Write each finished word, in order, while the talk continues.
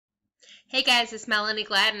Hey guys, it's Melanie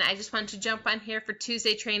Gladden. I just wanted to jump on here for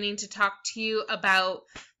Tuesday training to talk to you about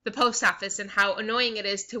the post office and how annoying it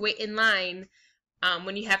is to wait in line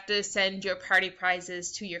when you have to send your party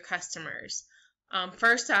prizes to your customers.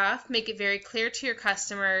 First off, make it very clear to your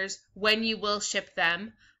customers when you will ship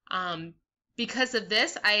them. Because of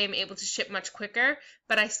this, I am able to ship much quicker,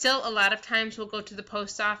 but I still a lot of times will go to the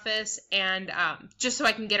post office and just so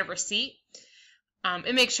I can get a receipt.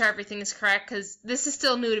 And make sure everything is correct because this is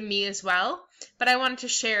still new to me as well, but I wanted to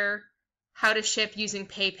share how to ship using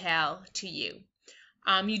PayPal to you.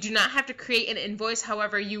 You do not have to create an invoice,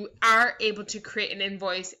 however, you are able to create an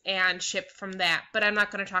invoice and ship from that, but I'm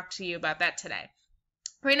not going to talk to you about that today.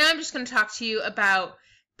 Right now I'm just going to talk to you about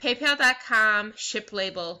PayPal.com ship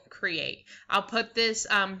label create. I'll put this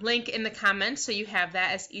link in the comments so you have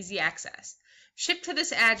that as easy access. Ship to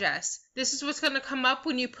this address. This is what's going to come up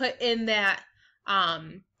when you put in that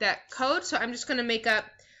code. So I'm just going to make up,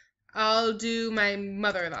 I'll do my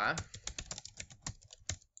mother-in-law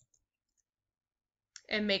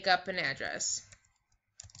and make up an address.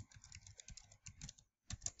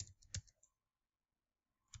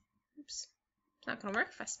 Oops, it's not going to work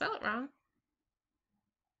if I spell it wrong.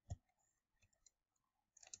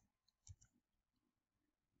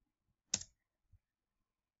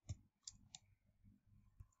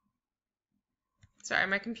 Sorry,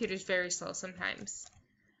 my computer's very slow sometimes.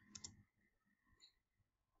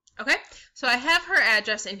 Okay, so I have her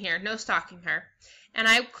address in here, no stalking her. And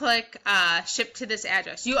I click ship to this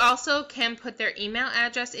address. You also can put their email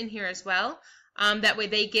address in here as well. That way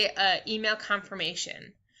they get an email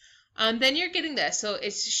confirmation. Then you're getting this. So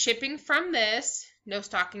it's shipping from this, no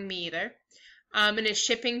stalking me either. And it's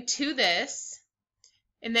shipping to this.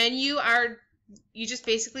 And then you just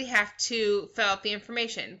basically have to fill out the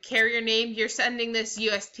information. Carrier name, you're sending this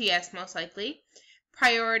USPS most likely.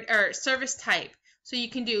 Priority or service type. So you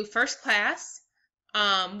can do first class,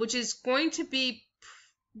 which is going to be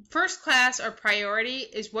first class or priority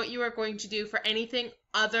is what you are going to do for anything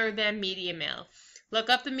other than media mail. Look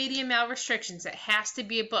up the media mail restrictions. It has to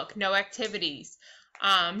be a book, no activities.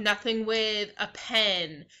 Nothing with a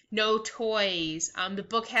pen, no toys. The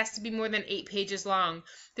book has to be more than 8 pages long.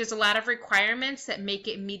 There's a lot of requirements that make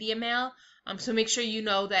it media mail, so make sure you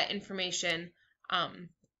know that information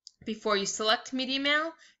before you select media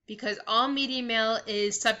mail, because all media mail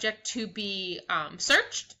is subject to be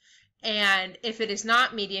searched, and if it is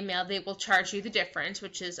not media mail, they will charge you the difference,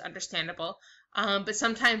 which is understandable, but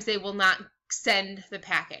sometimes they will not send the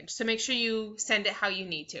package. So make sure you send it how you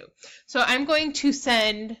need to. So I'm going to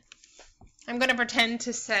pretend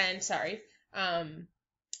to send,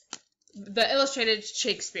 the Illustrated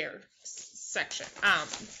Shakespeare section.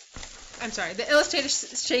 The Illustrated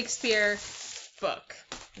Shakespeare book.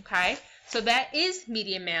 Okay, so that is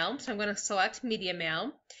media mail. So I'm going to select media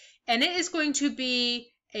mail, and it is going to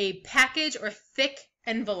be a package or thick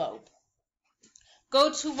envelope.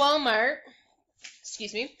 Go to Walmart.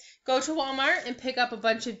 Go to Walmart and pick up a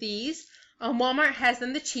bunch of these. Walmart has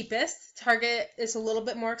them the cheapest. Target is a little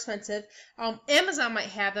bit more expensive. Amazon might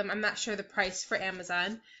have them. I'm not sure the price for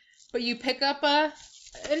Amazon. But you pick up an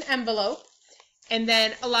envelope, and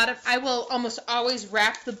then I will almost always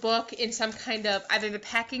wrap the book in some kind of either the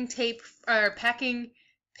packing tape or packing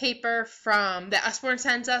paper that Usborne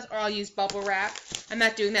sends us, or I'll use bubble wrap. I'm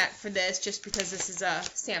not doing that for this just because this is a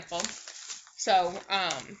sample. So,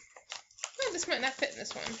 this might not fit in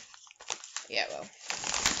this one. Yeah, it will.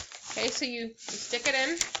 Okay, so you stick it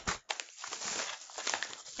in.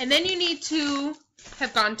 And then you need to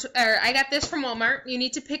have I got this from Walmart. You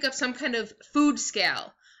need to pick up some kind of food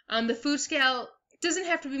scale. The food scale doesn't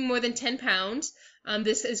have to be more than 10 pounds.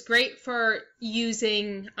 This is great for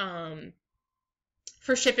using,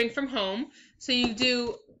 for shipping from home. So you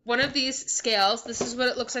do one of these scales. This is what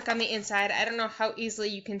it looks like on the inside. I don't know how easily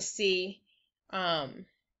you can see,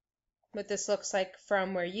 what this looks like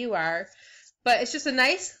from where you are, but it's just a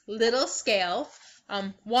nice little scale.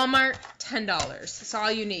 Walmart, $10. That's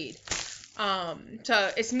all you need.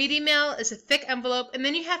 So it's media mail, it's a thick envelope, and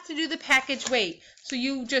then you have to do the package weight. So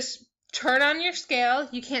you just turn on your scale.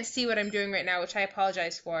 You can't see what I'm doing right now, which I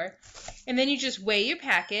apologize for. And then you just weigh your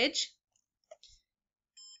package.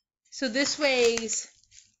 So this weighs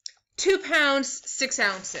 2 pounds, 6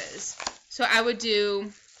 ounces. So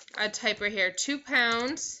I'd type right here, 2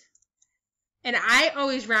 pounds. And I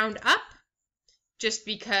always round up just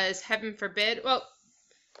because, heaven forbid,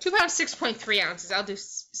 2 pounds, 6.3 ounces. I'll do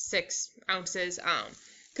 6 ounces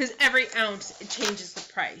because every ounce it changes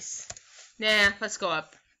the price. Nah, let's go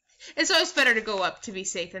up. It's always better to go up to be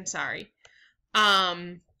safe than sorry.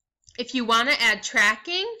 If you want to add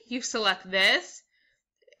tracking, you select this.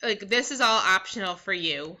 Like, this is all optional for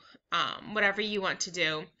you. whatever you want to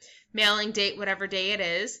do. Mailing date, whatever day it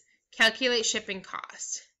is. Calculate shipping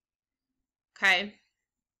cost. Okay.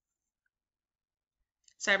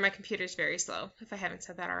 Sorry, my computer's very slow, if I haven't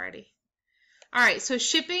said that already. All right, so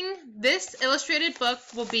shipping, this illustrated book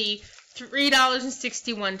will be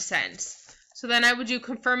 $3.61. So then I would do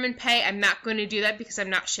confirm and pay. I'm not going to do that because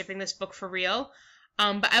I'm not shipping this book for real.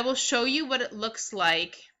 But I will show you what it looks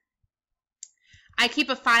like. I keep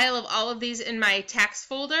a file of all of these in my tax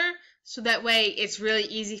folder, so that way it's really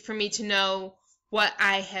easy for me to know what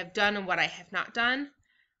I have done and what I have not done.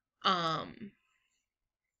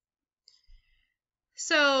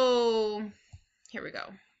 So here we go.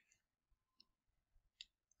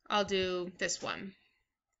 I'll do this one.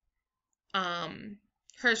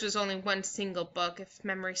 Hers was only one single book, if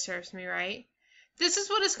memory serves me right. This is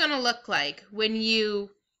what it's going to look like when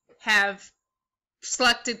you have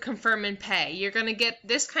selected confirm and pay. You're going to get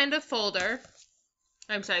this kind of folder.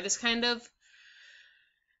 I'm sorry, this kind of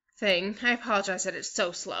thing. I apologize that it's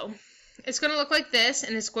so slow. It's going to look like this,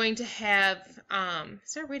 and it's going to have,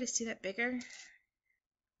 is there a way to see that bigger?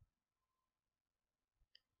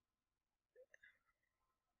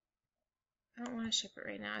 I don't want to ship it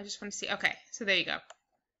right now. I just want to see. Okay, so there you go.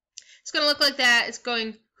 It's going to look like that. It's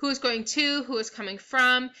going, who is going to, who is coming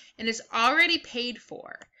from, and it's already paid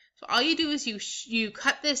for. So all you do is you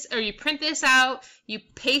cut this, or you print this out, you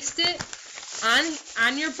paste it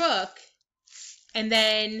on your book, and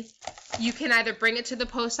then you can either bring it to the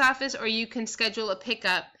post office or you can schedule a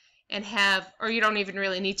pickup and have, or you don't even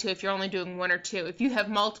really need to if you're only doing one or two. If you have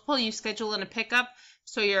multiple, you schedule in a pickup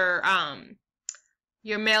so your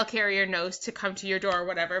mail carrier knows to come to your door or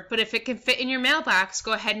whatever. But if it can fit in your mailbox,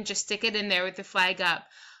 go ahead and just stick it in there with the flag up.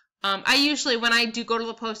 I usually, when I do go to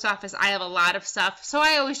the post office, I have a lot of stuff, so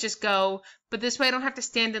I always just go. But this way I don't have to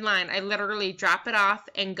stand in line. I literally drop it off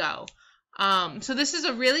and go. So this is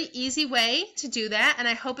a really easy way to do that, and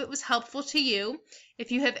I hope it was helpful to you.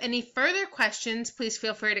 If you have any further questions, please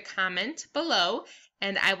feel free to comment below,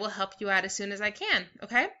 and I will help you out as soon as I can,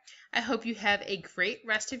 okay? I hope you have a great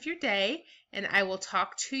rest of your day, and I will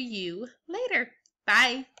talk to you later.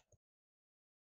 Bye.